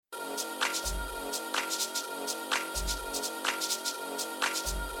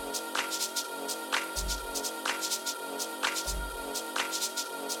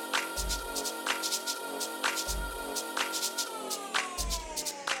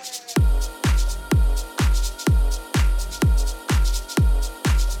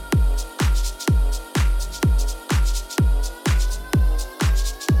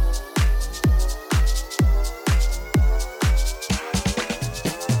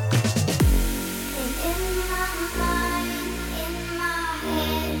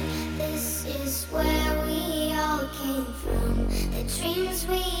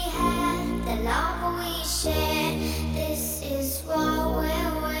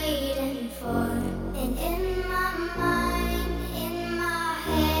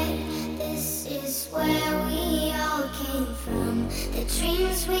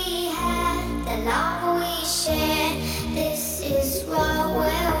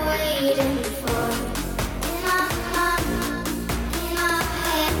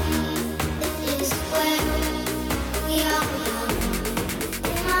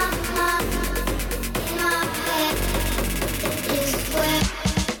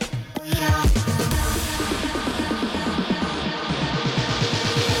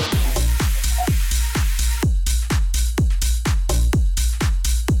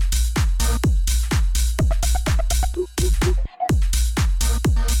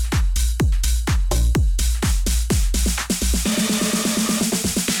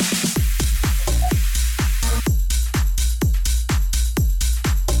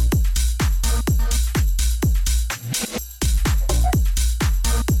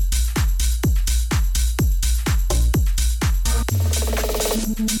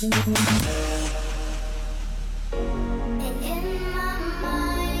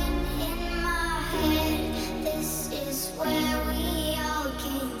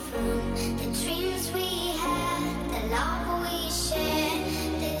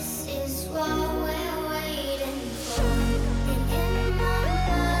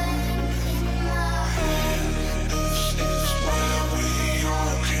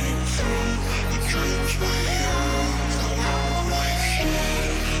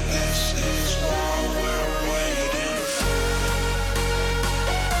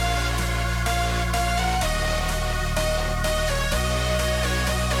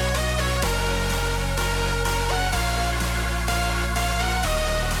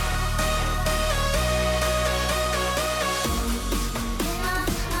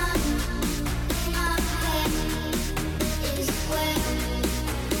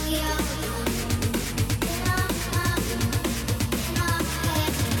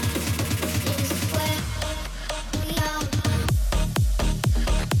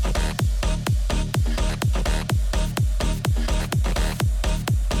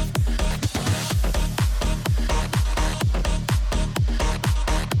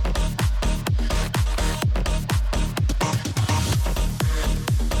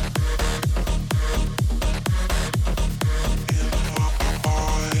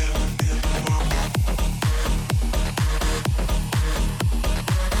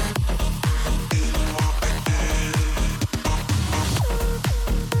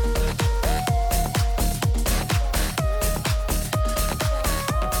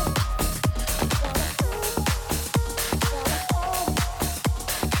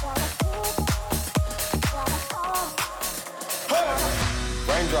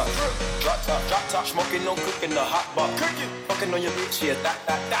Smoking on cooking the hot pot. Fucking on your bitch, yeah, that.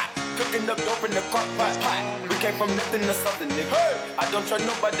 Cooking up dope in the crock pot. We came from nothing to something, nigga. Hey. I don't try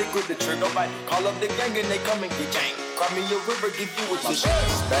nobody, grip the trigger. Nobody call up the gang and they come and get gang. Cry me a river, give you a tissue.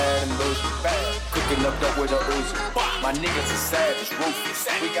 Bad and loose, bad. Cooking up dope with a Uzi. My niggas is savage, ruthless.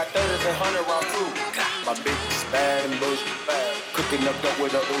 We got 30s and 100 round crew. My bitch is bad and loose, bad. Cooking up dope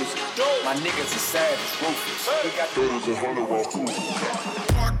with a Uzi. My niggas is savage, ruthless. We got 30s and 100 round crew.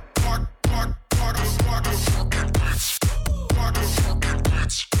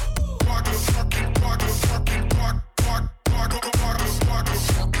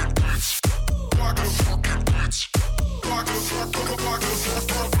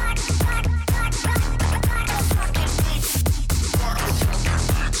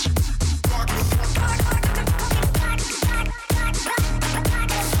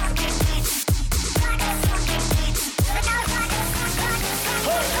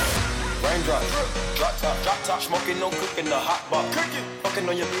 Drop top, smoking, no cooking the hot pot. Fucking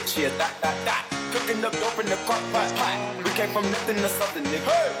on your bitch, yeah, that. Cooking up dope in the crock pot. We came from nothing to something, nigga.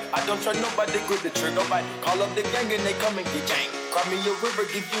 Hey. I don't try nobody, grip the trigger. Nobody call up the gang and they come and get gang. Cry me a river,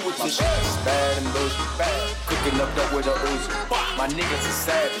 give you a tissue. Bad and loose, bad. Cooking up dope with a Uzi. My niggas is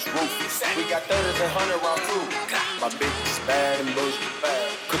savage, ruthless. We got 30s and 100 round crew. My bitch is bad and loose,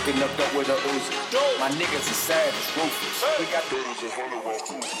 bad. Cooking up dope with a Uzi. My niggas is savage, ruthless. We got 30s and 100 round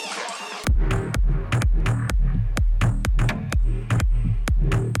crew.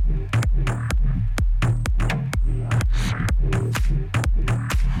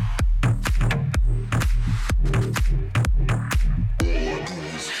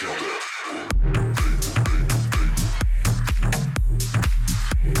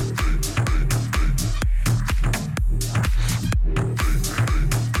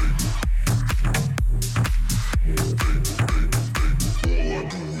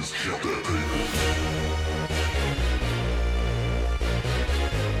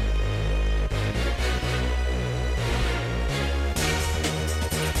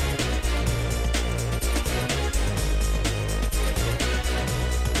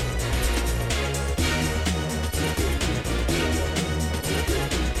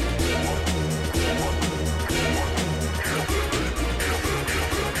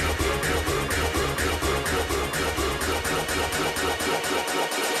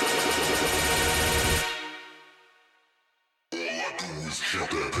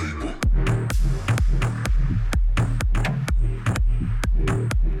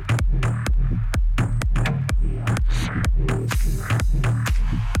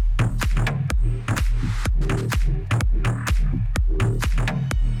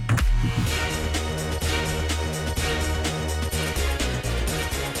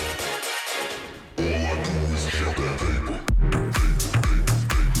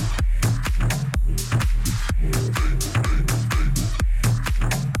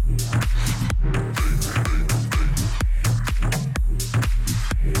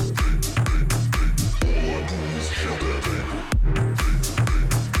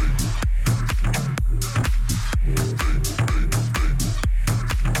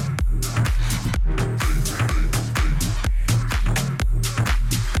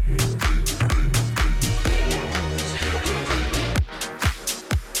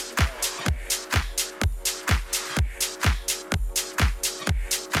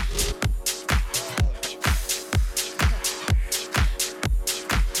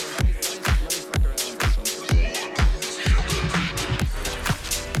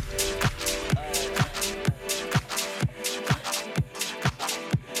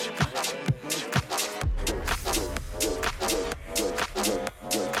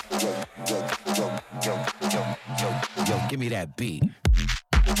 Give me that beat.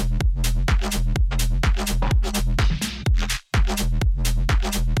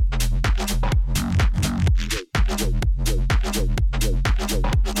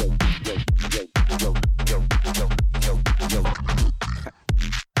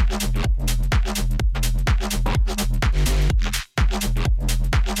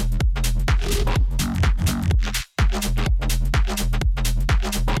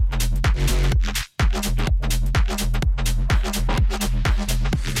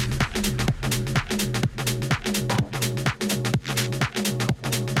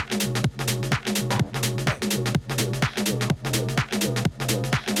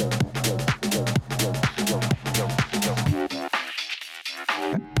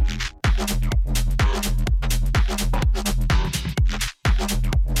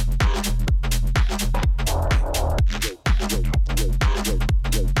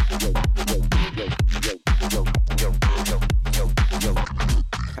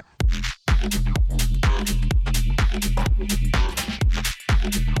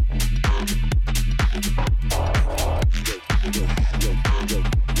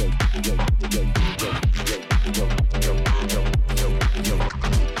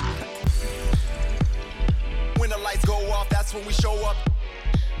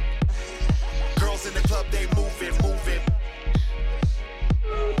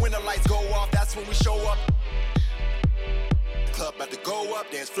 Night-based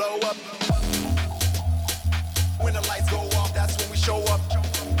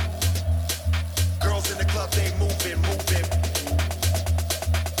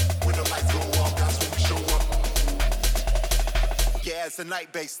When the lights go off, that's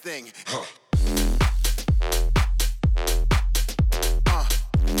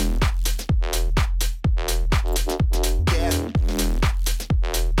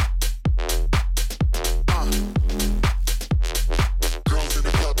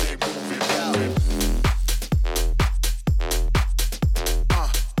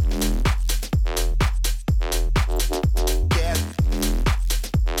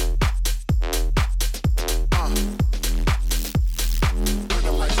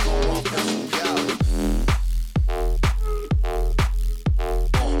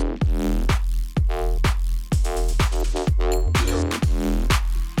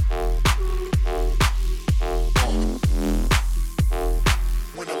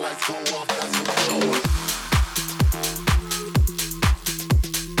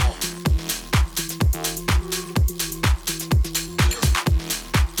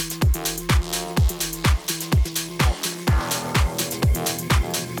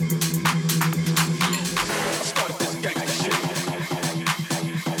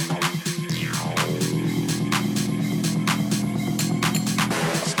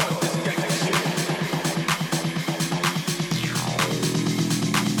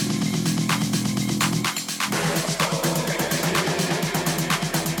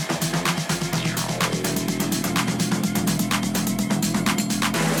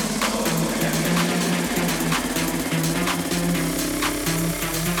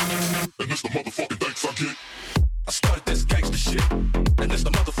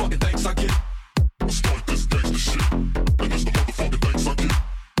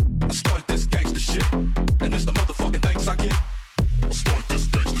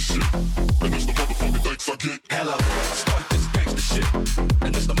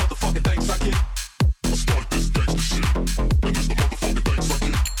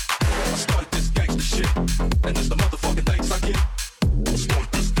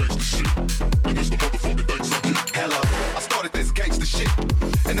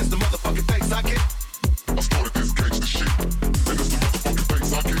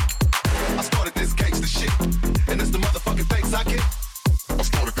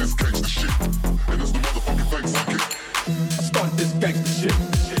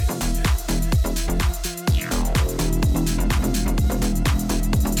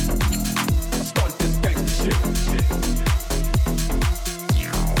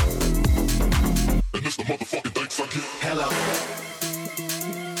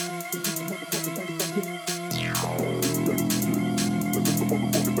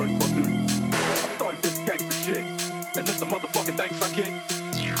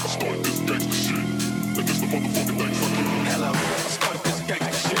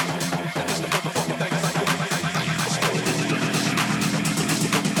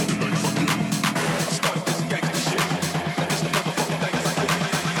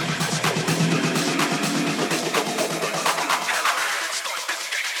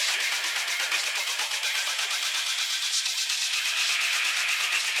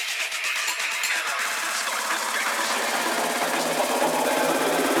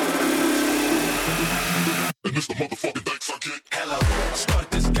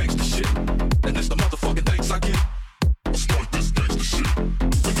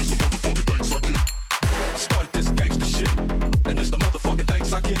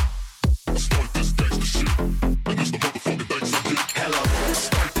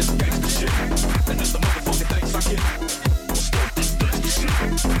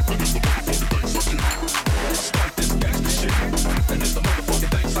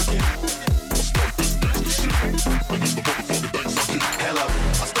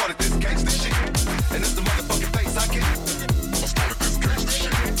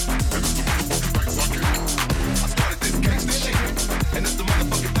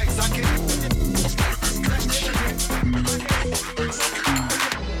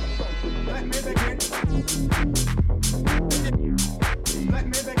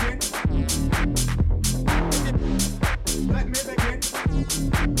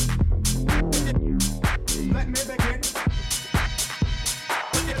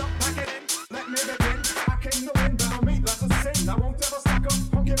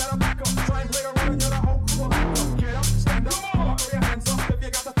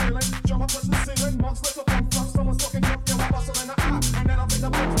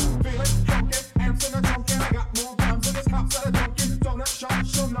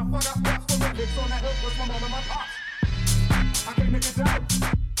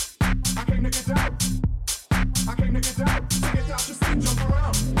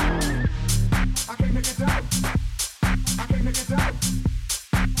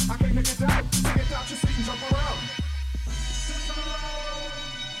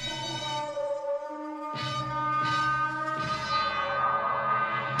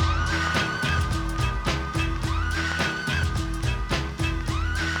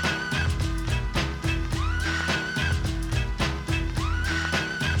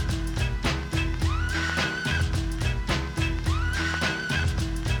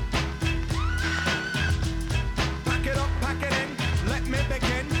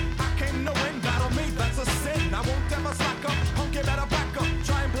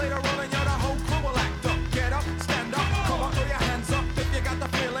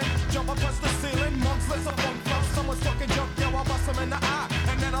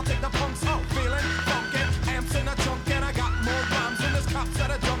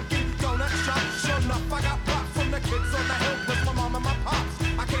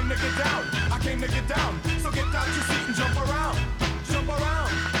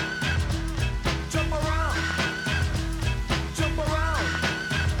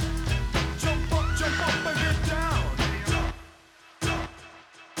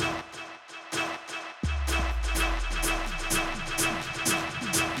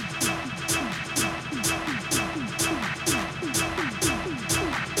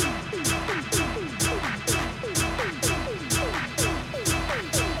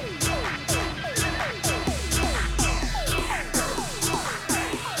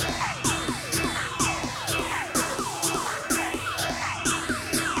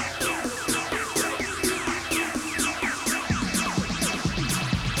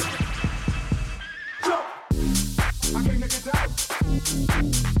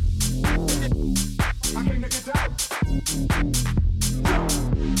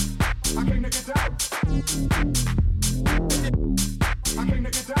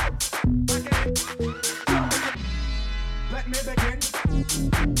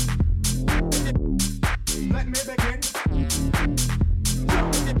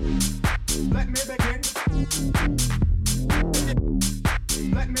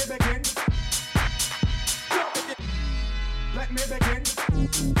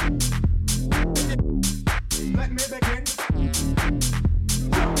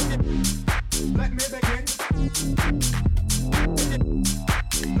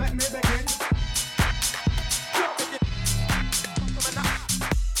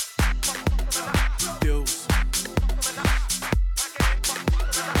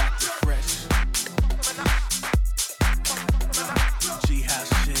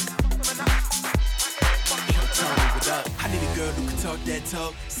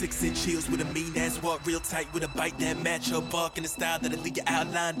Real tight with a bite that match her bark in the style that'll leave you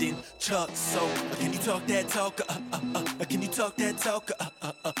outlined in Chuck. So, can you talk that talk? Can you talk that talk?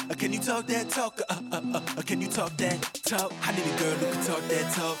 Can you talk that talk? Can you talk that talk? I need a girl who can talk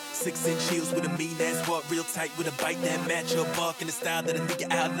that talk. 6-inch heels with a mean ass walk, real tight with a bite that match her bark in the style that'll leave you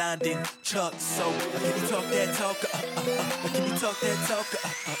outlined in Chuck. So, can you talk that talk? Can you talk that talk?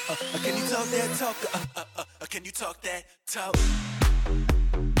 Can you talk that talk? Can you talk that talk?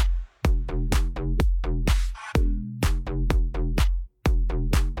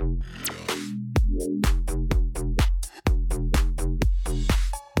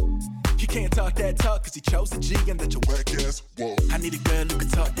 Can't talk that talk cause he chose a G and let your work ass whoa. I need a girl who can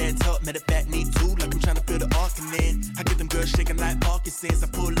talk that talk. Matter of fact, need two, like I'm trying to build an arc and then I get them girls shaking like Parkinson's. I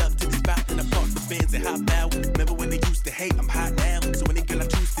pull up to the spot and I park the Benz and hop out. Remember when they used to hate, I'm hot now. So any girl I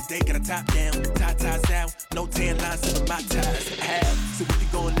choose today got a top down, tie ties out, no tan lines in my ties. So if you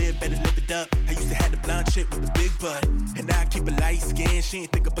gon' live, better live it up. I used to have the blonde chick with the big butt, and now I keep a light skin. She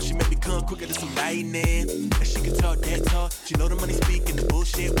ain't thinking, but she make me come quicker than some lightning. And she can talk that talk. She know the money speaking, the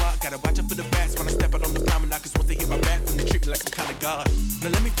bullshit walk. Gotta watch out for the rats when I step out on the promenade. Cause once they hear my rap, then they treat me like some kind of god. Now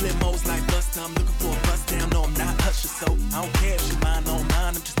let me flip modes like Busta. I'm looking for a bust down. No, I'm not Usher, so I don't care if she mine on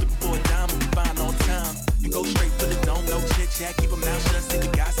mine. I'm just looking for a dime and be fine on time. And go straight for the dome, no chit chat. Keep them out shut, see the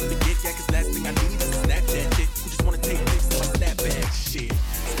guys in the get ya. Cause last thing I need is a Snapchat chick who just wanna take pics of my snapback shit.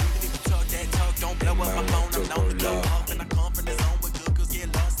 Talk that talk, don't blow up my phone. I'm known to go off and I come from the zone where good girls get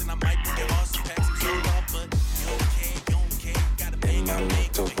lost and I might bring your heart some packs and so off, but you don't care, gotta make my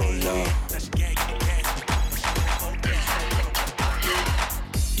make now she can't get the cash.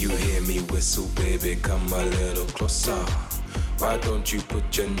 You hear me whistle, baby, come a little closer. Why don't you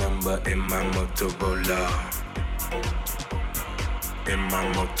put your number in my Motorola? In my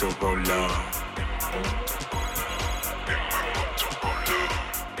Motorola.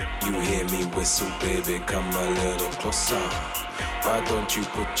 You hear me whistle, baby, come a little closer. Why don't you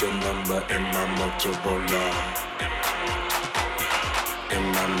put your number in my Motorola?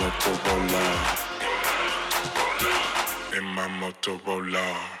 my Motorola. In my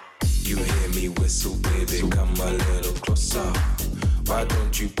Motorola. You hear me whistle, baby, come a little closer. Why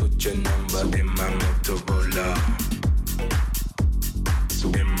don't you put your number in my Motorola?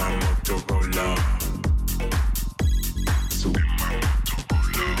 In my Motorola.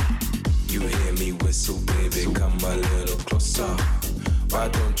 You hear me whistle, baby, come a little closer. Why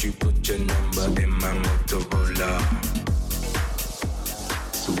don't you put your number in my Motorola?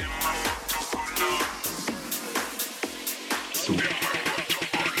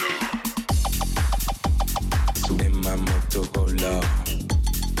 In my Motorola.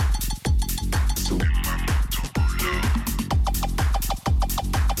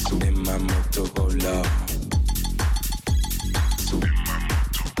 In my Motorola.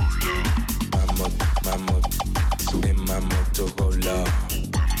 In my Motorola.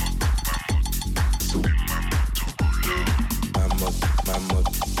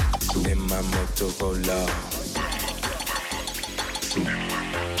 In my Motorola.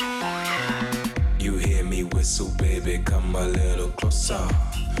 You hear me whistle, baby, come a little closer.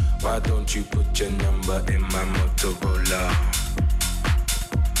 Why don't you put your number in my Motorola?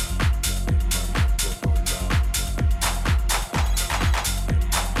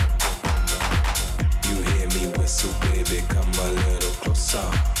 So baby, come a little closer.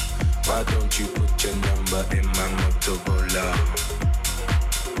 Why don't you put your number in my Motorola?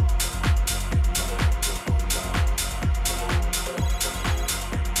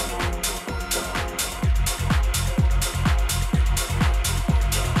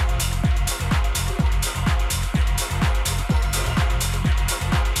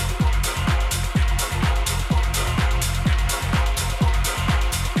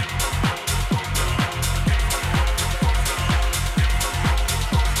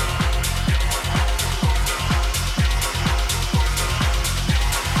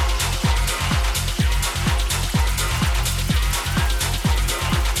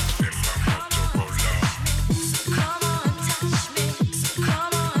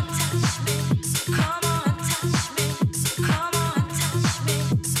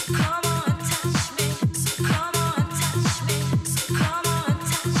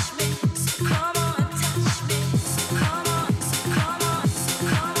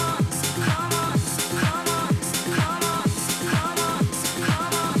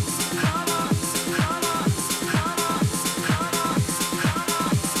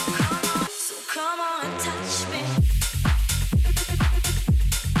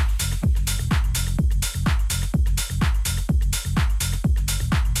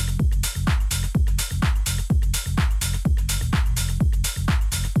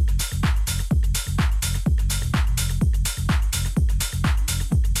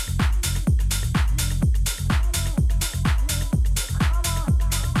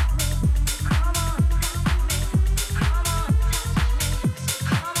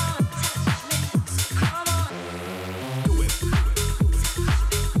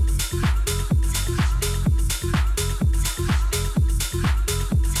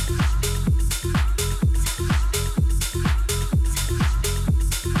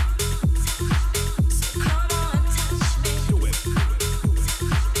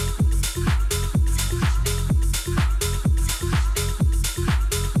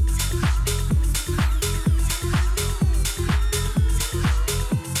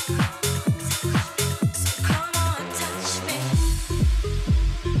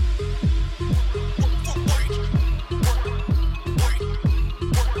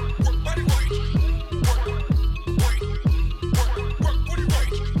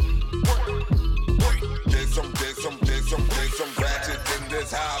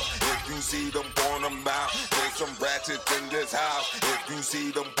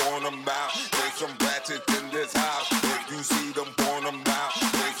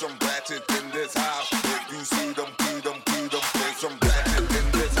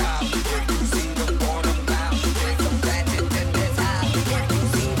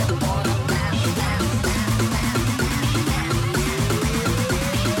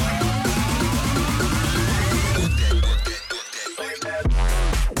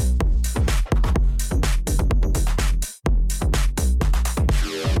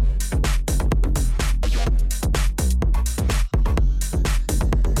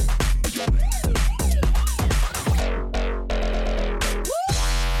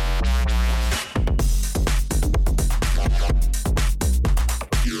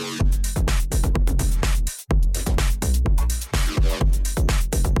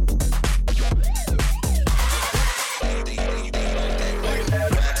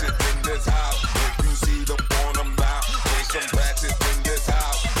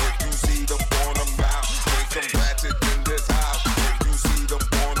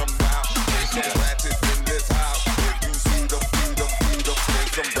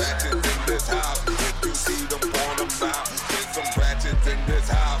 this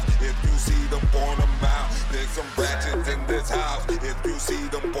house. If you see them, point them out. There's some ratchets in this house. If you see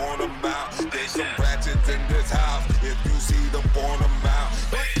them, point them out. There's some ratchets in this house. If you see them, point them out.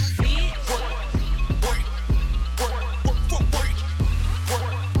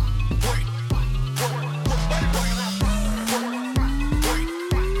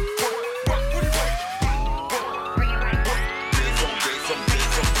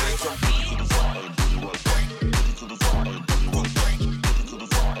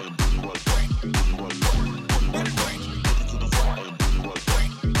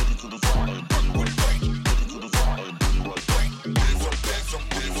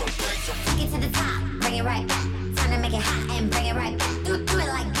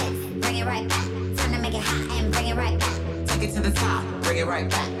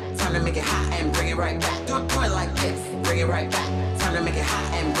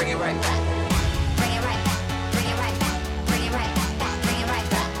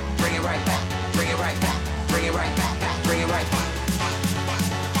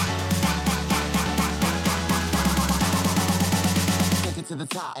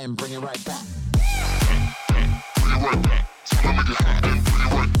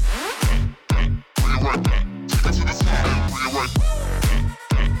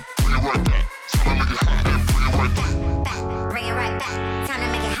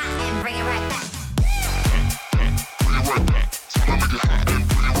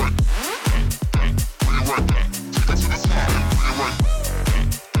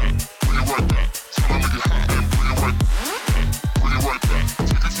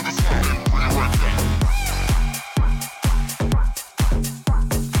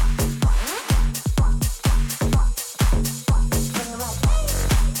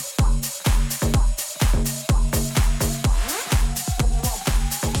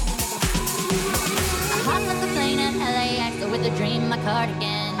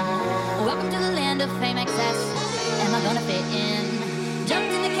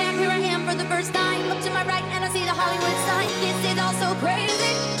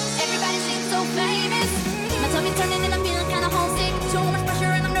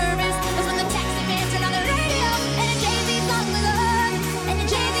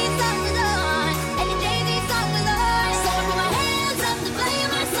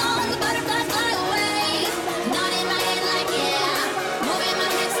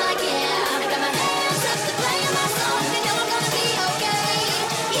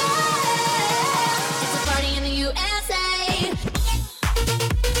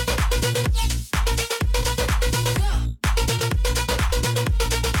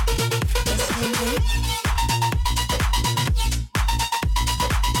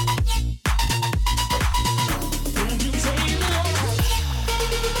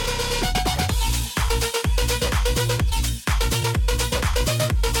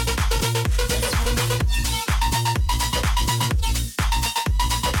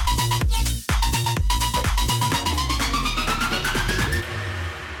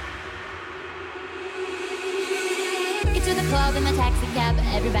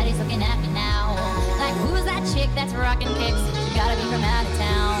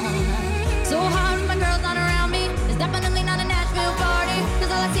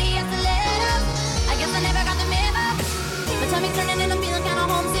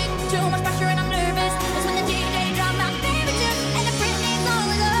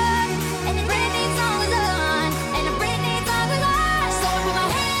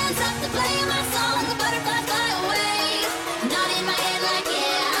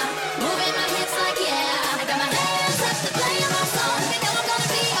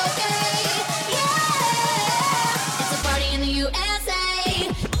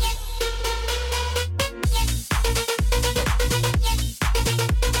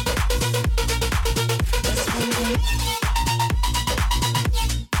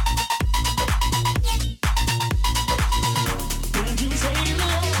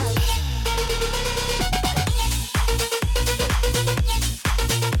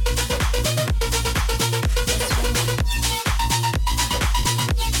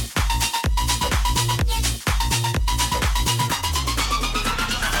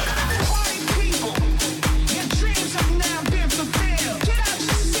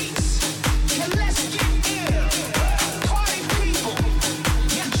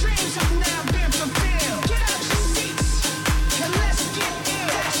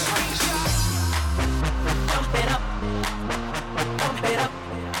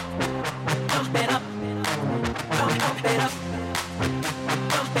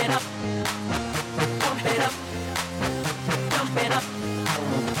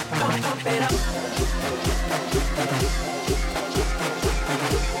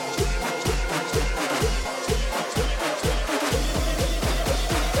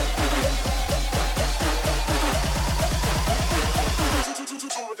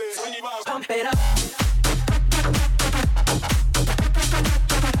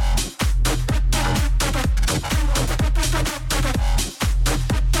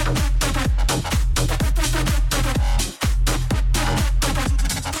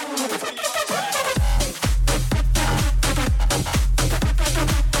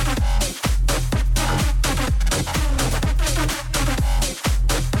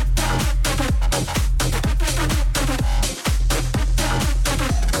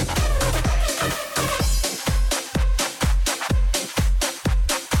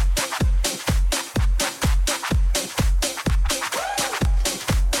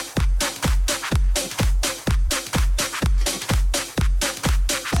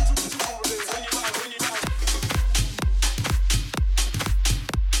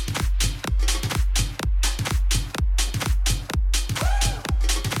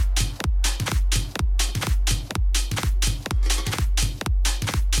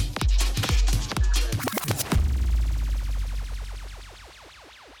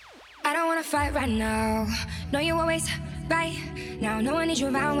 wanna fight right now. Know you always right now. No one needs you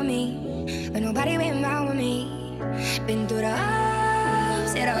around with me, but nobody been around with me. Been through the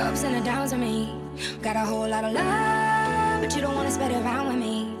ups, yeah, the ups and the downs with me. Got a whole lot of love, but you don't wanna spread it around with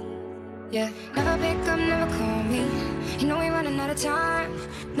me. Yeah, never pick up, never call me. You know we running out of time.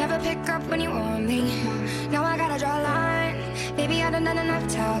 Never pick up when you want me. Now I gotta draw a line. Baby, I done enough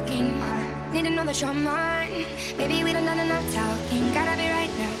talking. Need to know that you're mine. Baby, we done enough talking. Gotta be right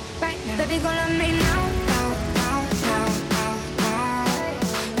now, right now. Baby, go love me now, now, now, now, now, now,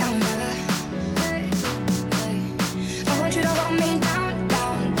 now, never. Hey, hey. I want you to hold me down,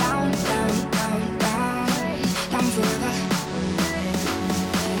 down, down, down, down, down, down forever. Hey,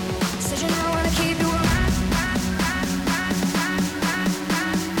 hey. Said you know I wanna keep you around.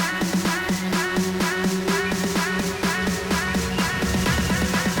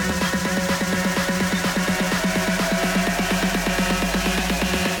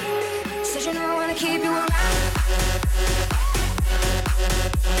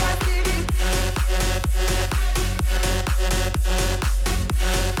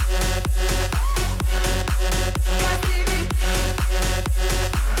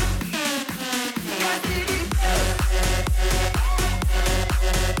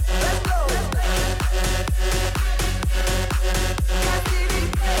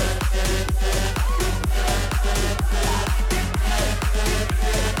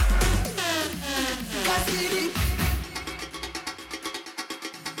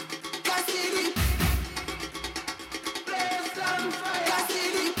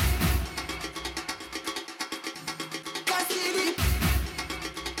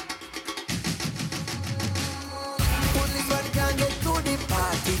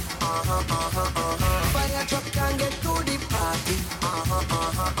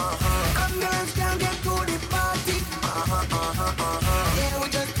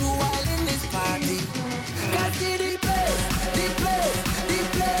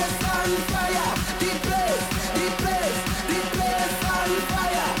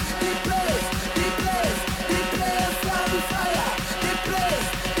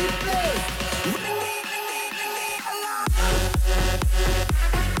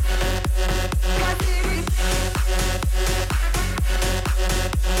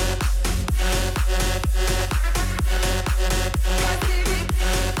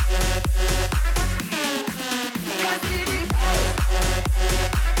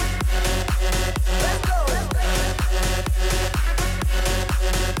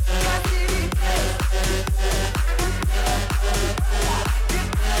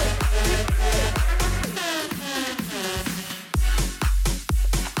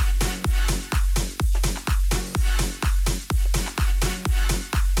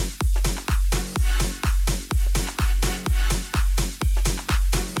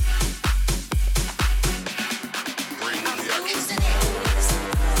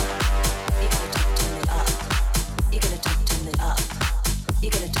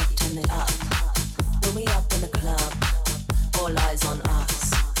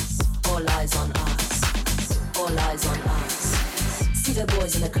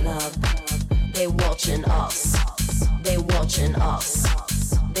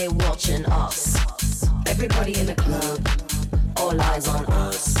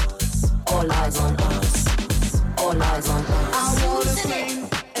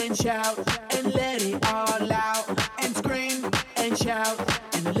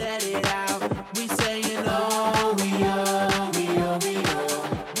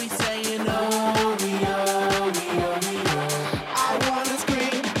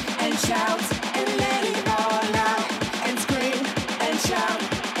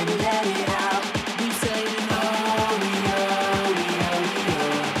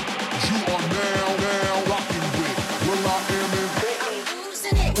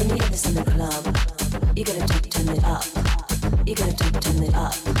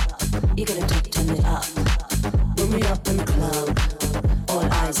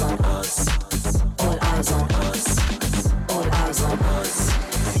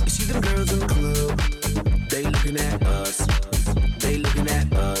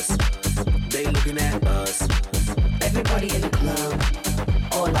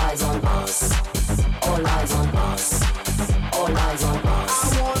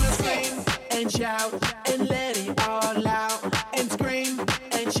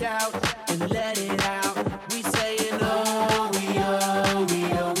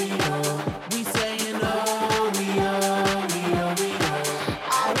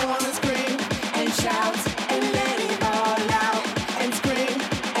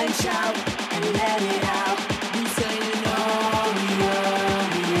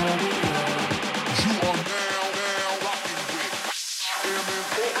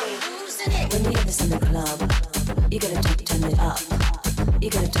 You gotta turn it up. You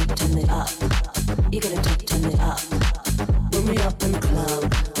gotta turn it up. You gotta turn it up. When we up in the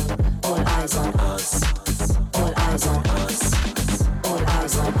club, all eyes on us. All eyes on us. All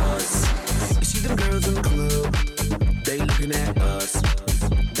eyes on us. You see them girls in the club, they looking at us.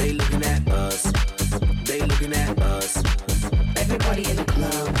 They looking at us. They looking at us. Everybody in the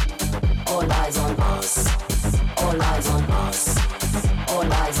club, all eyes on us. All eyes on us.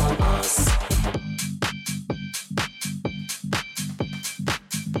 All eyes on us.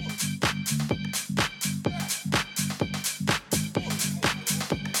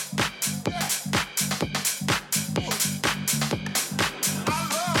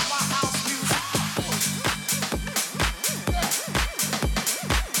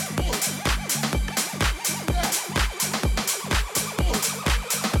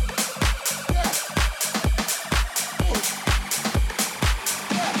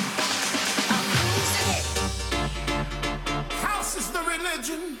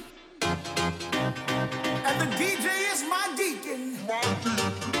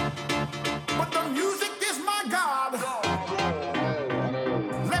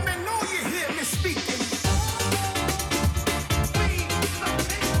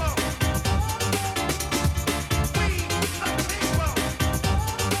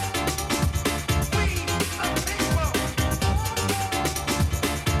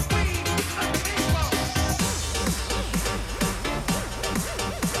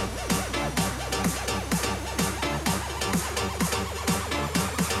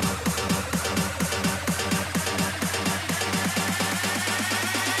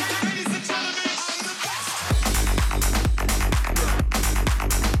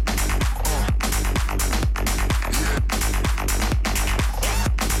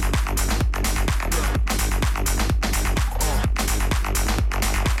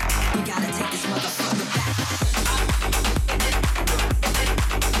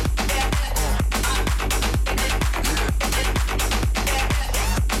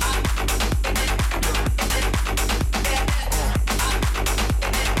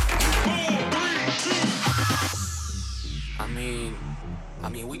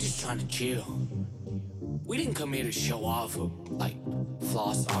 We didn't come here to show off or, like,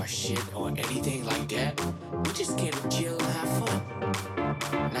 floss our shit or anything like that. We just came to chill and have fun.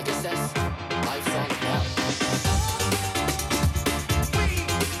 And I guess that's life's all about.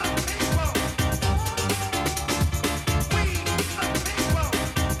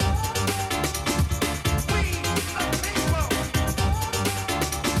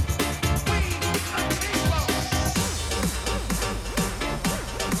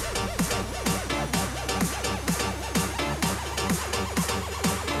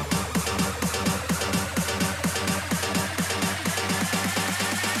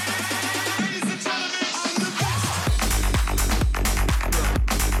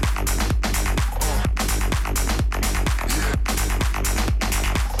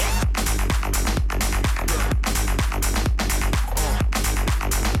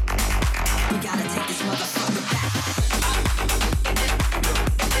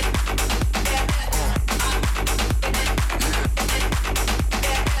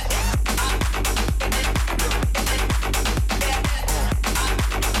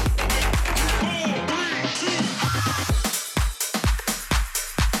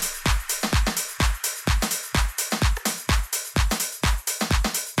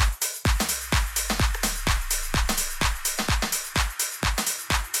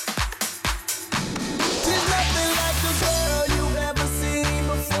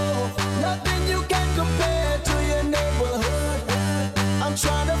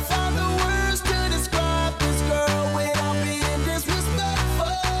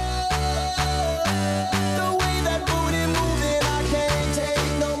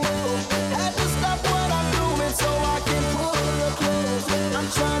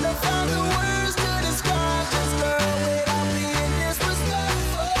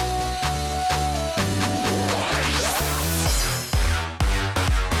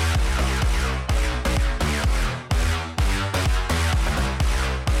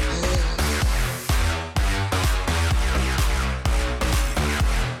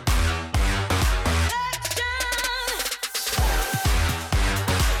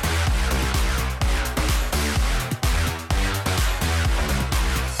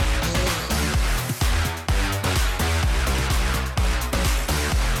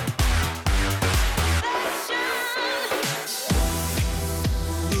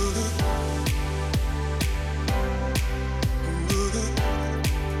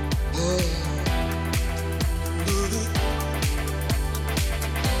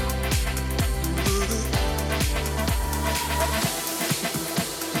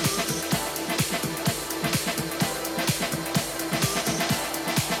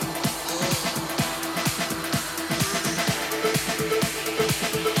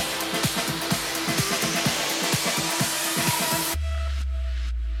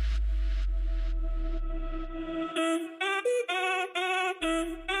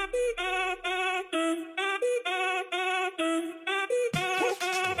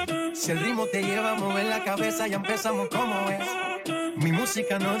 Si el ritmo te lleva a mover la cabeza, ya empezamos como es. Mi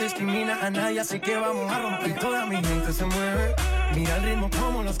música no discrimina a nadie, así que vamos a romper. Toda mi gente se mueve, mira el ritmo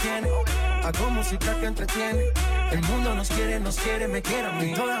como los tiene. Hago música que entretiene. El mundo nos quiere, me quiere a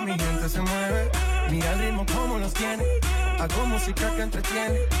mí. Toda mi gente se mueve, mira el ritmo como los tiene. Hago música que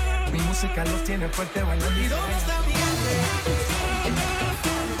entretiene. Mi música los tiene fuerte bailando. ¿Y dónde está mi gente?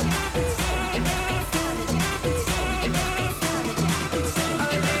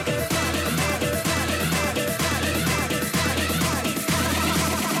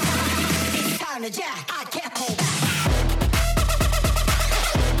 Jack, I can't hold back.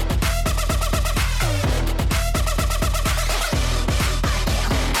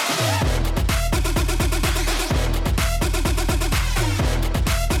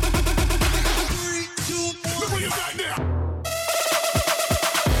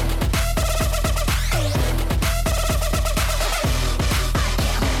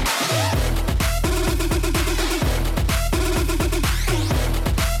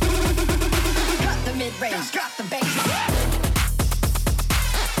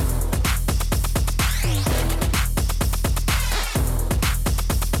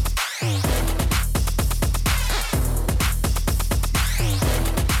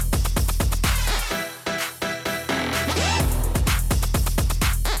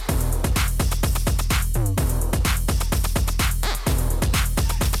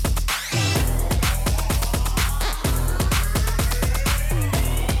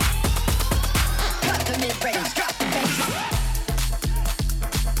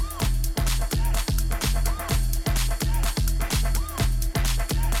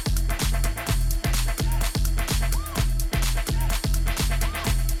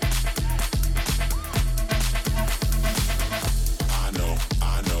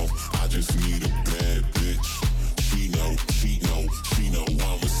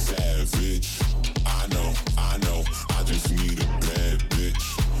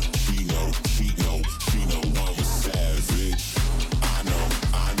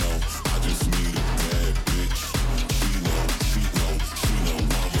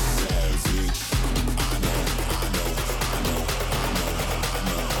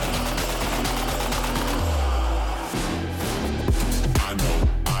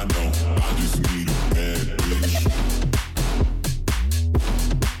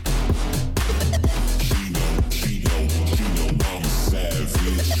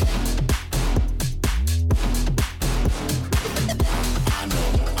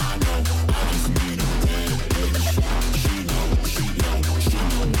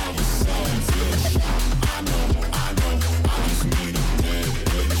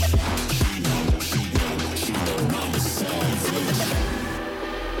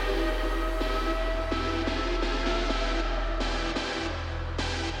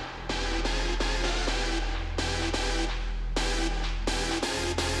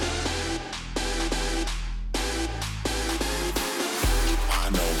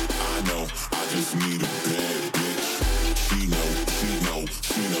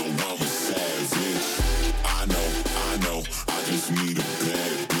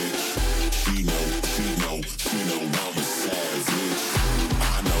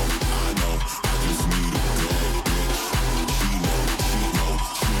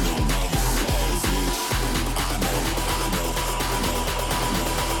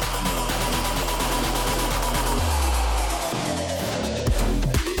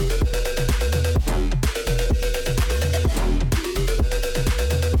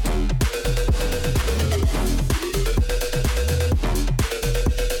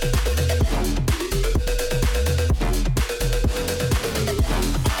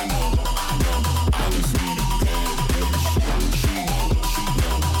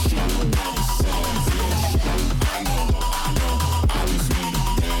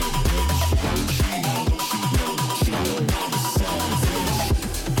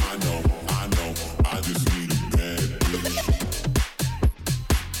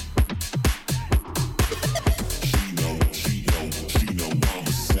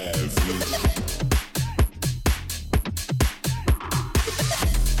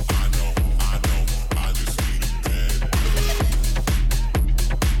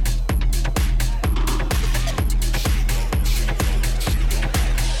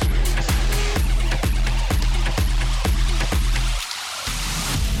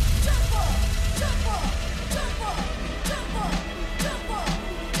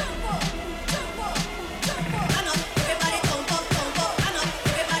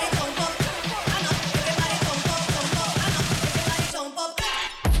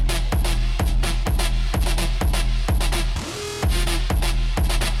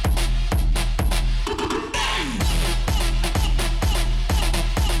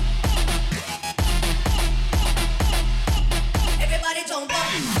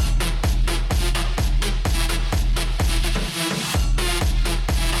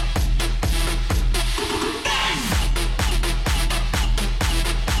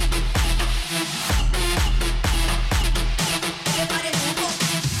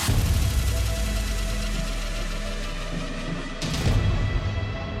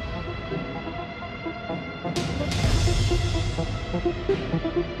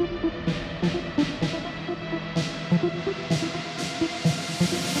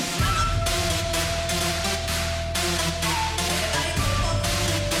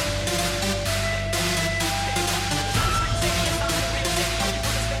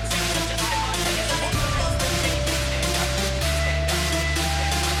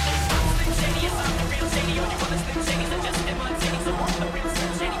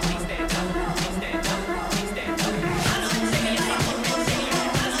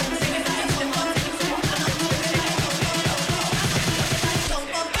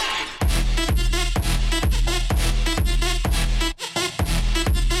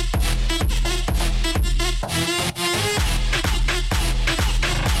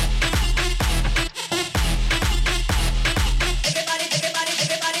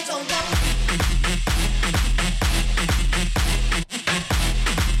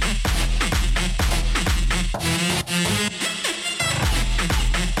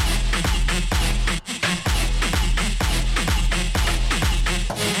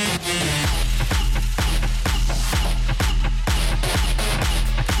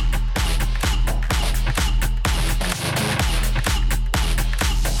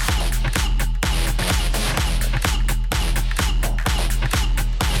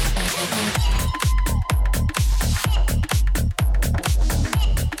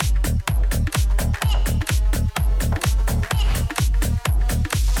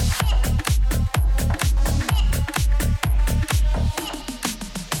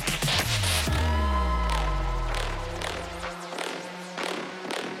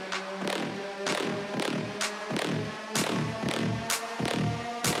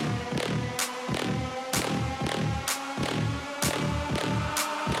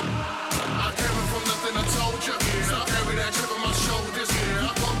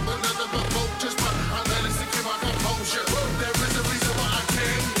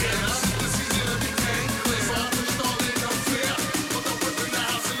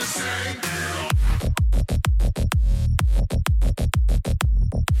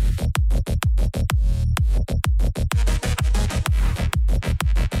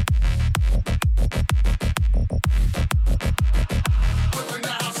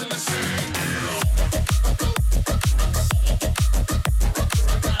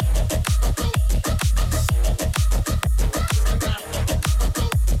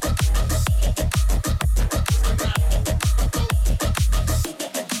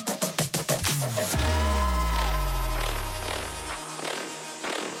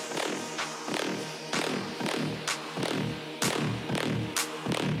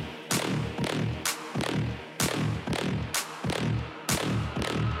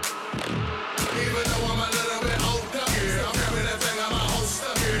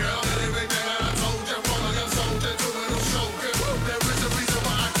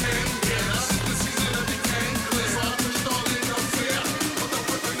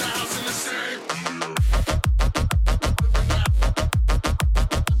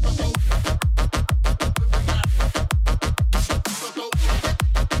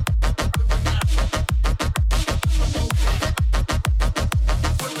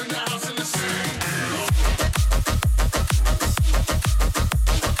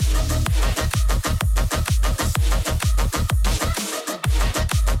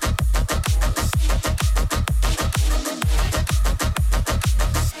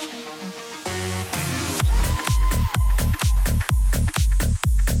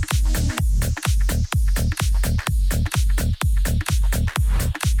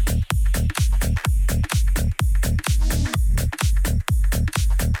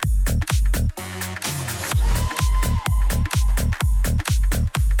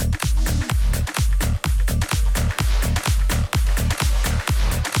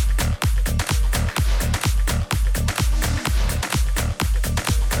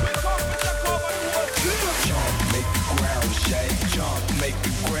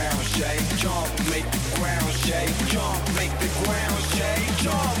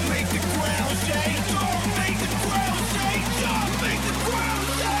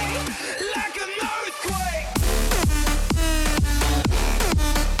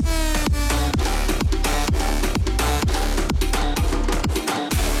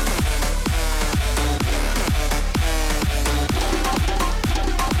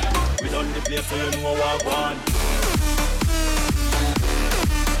 place so you know what one.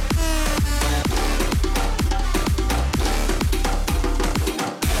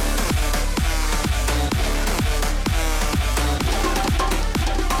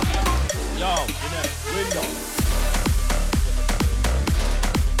 Yo, in the window.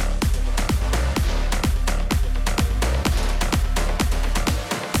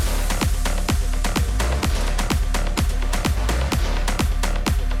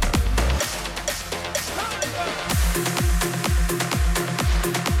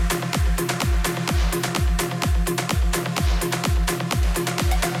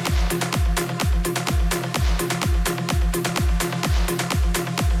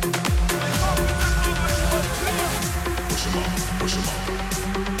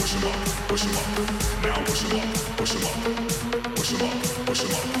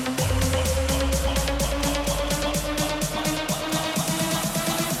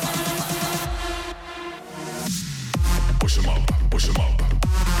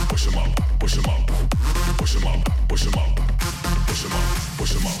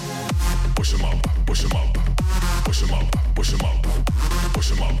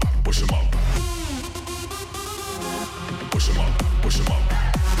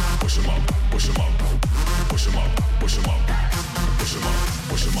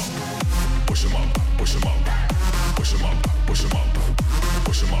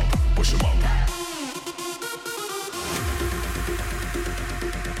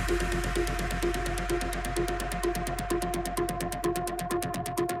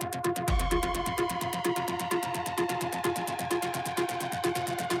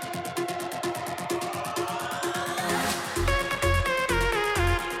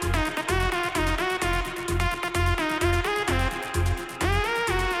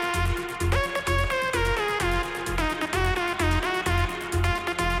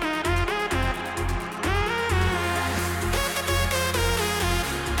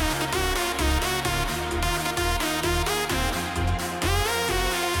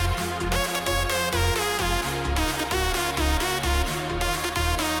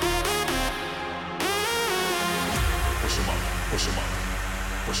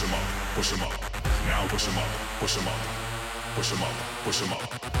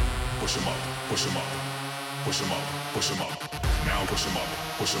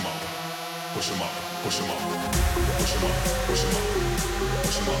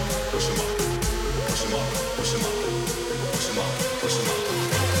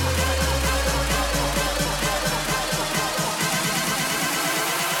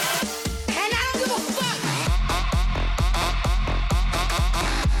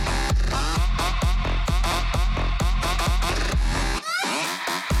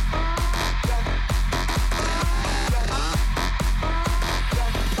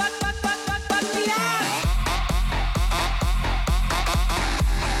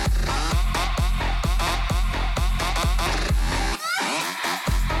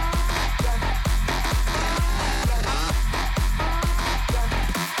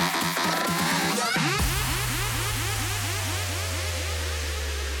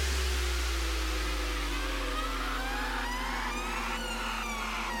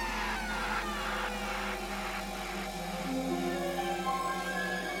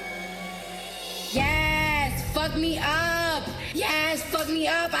 Fuck me up. Yes, fuck me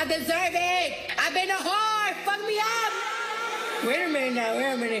up. I deserve it. I've been a whore. Fuck me up. Wait a minute now.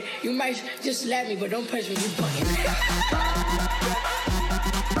 Wait a minute. You might just slap me, but don't push me. You bugging.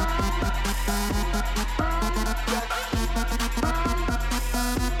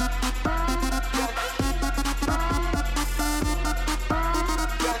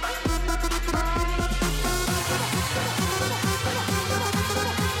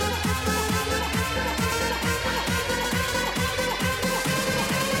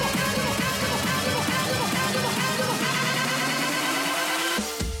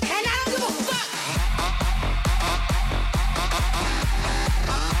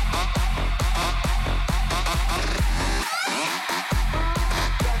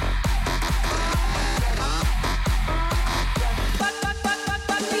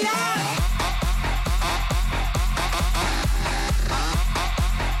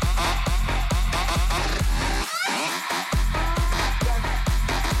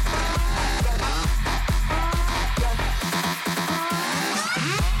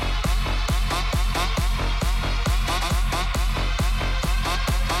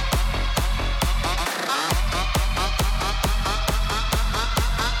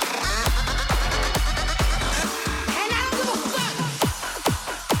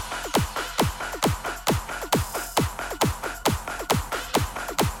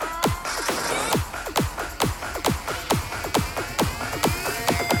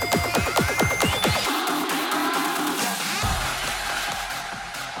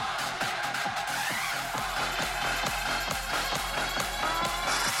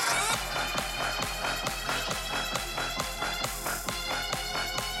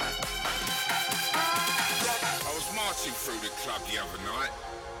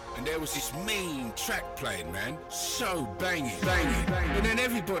 and there was this mean track playing, man. So banging. And then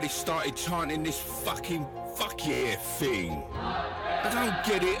everybody started chanting this fucking fuck yeah thing. I don't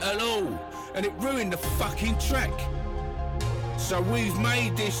get it at all. And it ruined the fucking track. So we've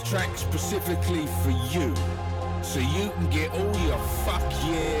made this track specifically for you. So you can get all your fuck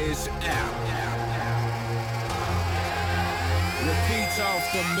yeahs out. Repeat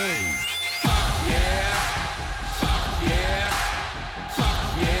after me. Fuck yeah. Fuck yeah.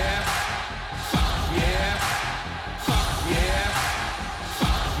 Fuck yeah. Fuck yeah. Fuck yeah.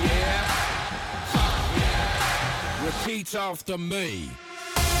 Fuck yeah. Fuck yeah. Repeat after me.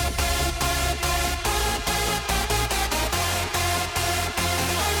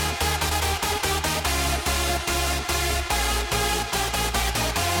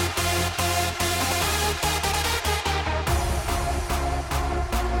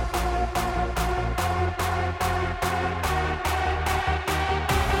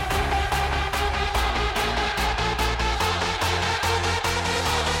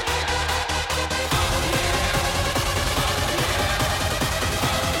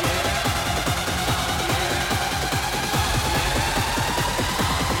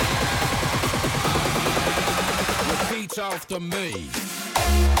 After me.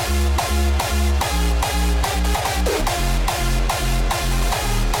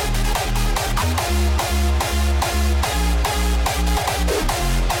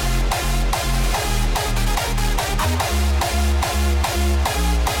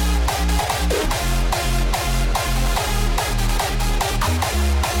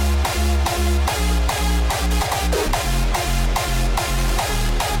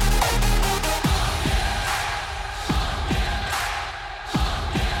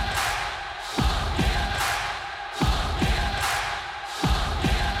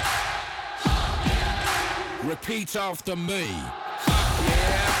 Repeat after me. Fuck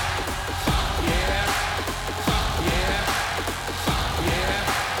yeah. Fuck yeah. Fuck yeah. Fuck yeah. Fuck yeah.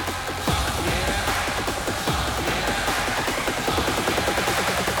 Fuck yeah.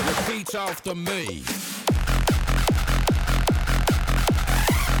 Repeat after me.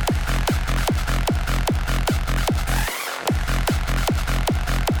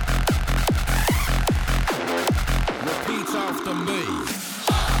 Repeat after me.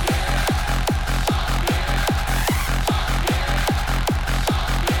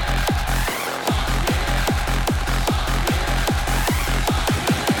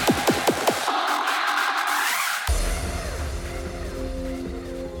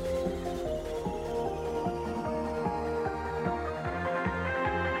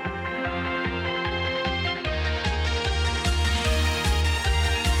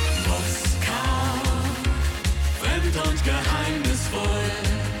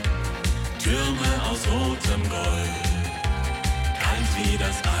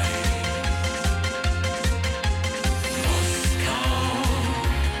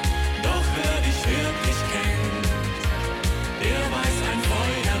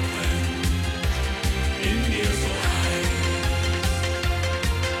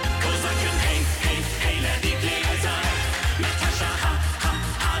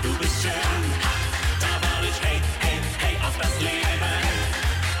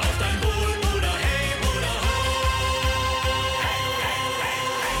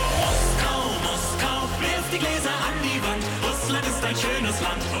 Die Gläser an die Wand. Russland ist ein schönes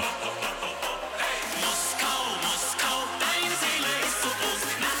Land.